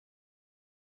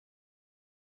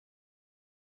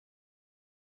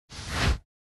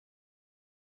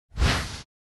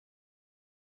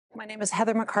My name is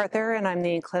Heather McAthur, and I'm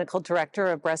the Clinical Director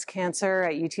of Breast Cancer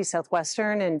at UT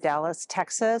Southwestern in Dallas,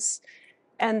 Texas.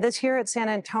 And this year at San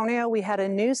Antonio, we had a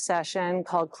new session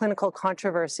called Clinical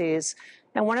Controversies.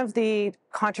 And one of the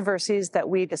controversies that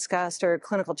we discussed, or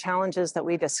clinical challenges that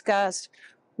we discussed,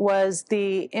 was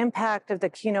the impact of the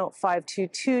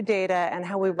KEYNOTE-522 data and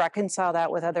how we reconcile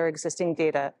that with other existing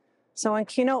data. So in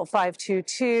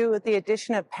KEYNOTE-522, the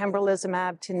addition of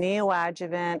pembrolizumab to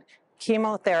neoadjuvant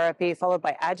chemotherapy followed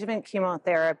by adjuvant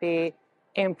chemotherapy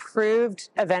improved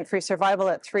event-free survival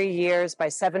at 3 years by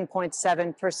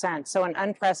 7.7%, so an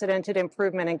unprecedented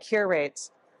improvement in cure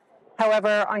rates.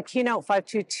 However, on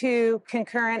KEYNOTE-522,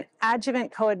 concurrent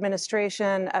adjuvant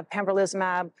co-administration of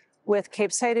pembrolizumab with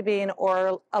capecitabine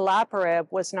or olaparib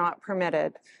was not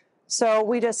permitted. So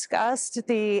we discussed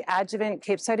the adjuvant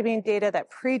capecitabine data that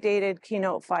predated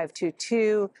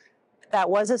KEYNOTE-522. That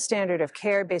was a standard of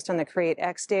care based on the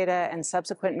CREATE-X data and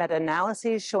subsequent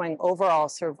meta-analyses showing overall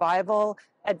survival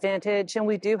advantage. And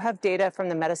we do have data from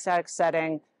the metastatic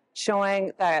setting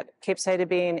showing that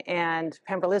capecitabine and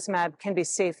pembrolizumab can be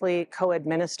safely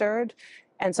co-administered.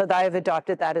 And so I've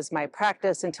adopted that as my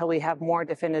practice until we have more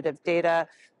definitive data,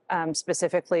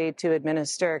 specifically to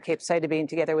administer capecitabine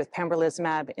together with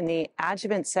pembrolizumab in the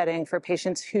adjuvant setting for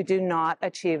patients who do not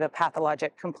achieve a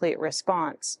pathologic complete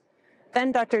response.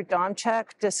 Then Dr.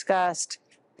 Domchek discussed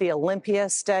the Olympia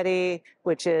study,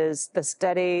 which is the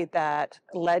study that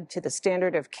led to the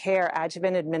standard of care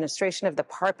adjuvant administration of the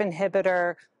PARP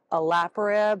inhibitor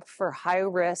olaparib for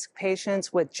high-risk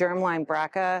patients with germline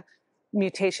BRCA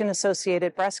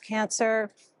mutation-associated breast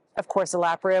cancer. Of course,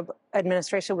 olaparib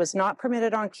administration was not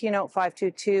permitted on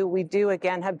KEYNOTE-522. We do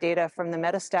again have data from the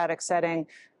metastatic setting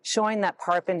showing that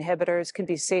PARP inhibitors can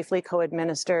be safely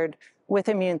co-administered with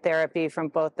immune therapy from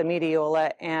both the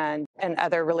Mediola and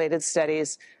other related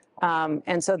studies.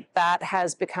 And so that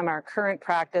has become our current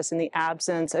practice in the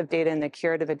absence of data in the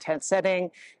curative intent setting,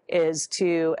 is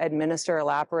to administer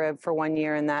olaparib for 1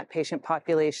 year in that patient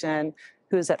population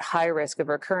who's at high risk of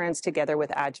recurrence together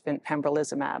with adjuvant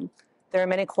pembrolizumab. There are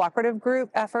many cooperative group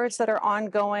efforts that are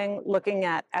ongoing, looking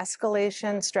at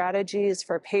escalation strategies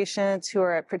for patients who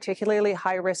are at particularly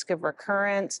high risk of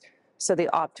recurrence. So the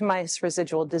optimized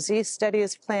residual disease study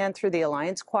is planned through the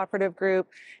Alliance Cooperative Group,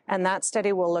 and that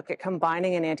study will look at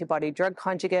combining an antibody-drug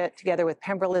conjugate together with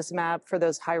pembrolizumab for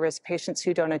those high-risk patients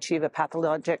who don't achieve a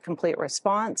pathologic complete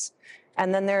response.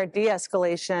 And then there are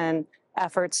de-escalation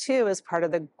efforts too as part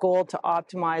of the goal to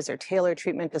optimize or tailor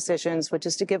treatment decisions, which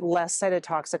is to give less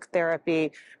cytotoxic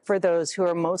therapy for those who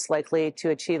are most likely to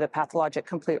achieve a pathologic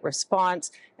complete response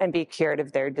and be cured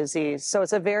of their disease. So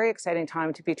it's a very exciting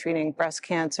time to be treating breast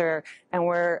cancer, and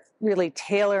we're really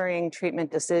tailoring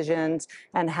treatment decisions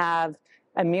and have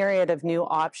a myriad of new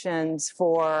options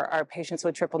for our patients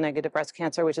with triple-negative breast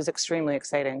cancer, which is extremely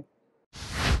exciting.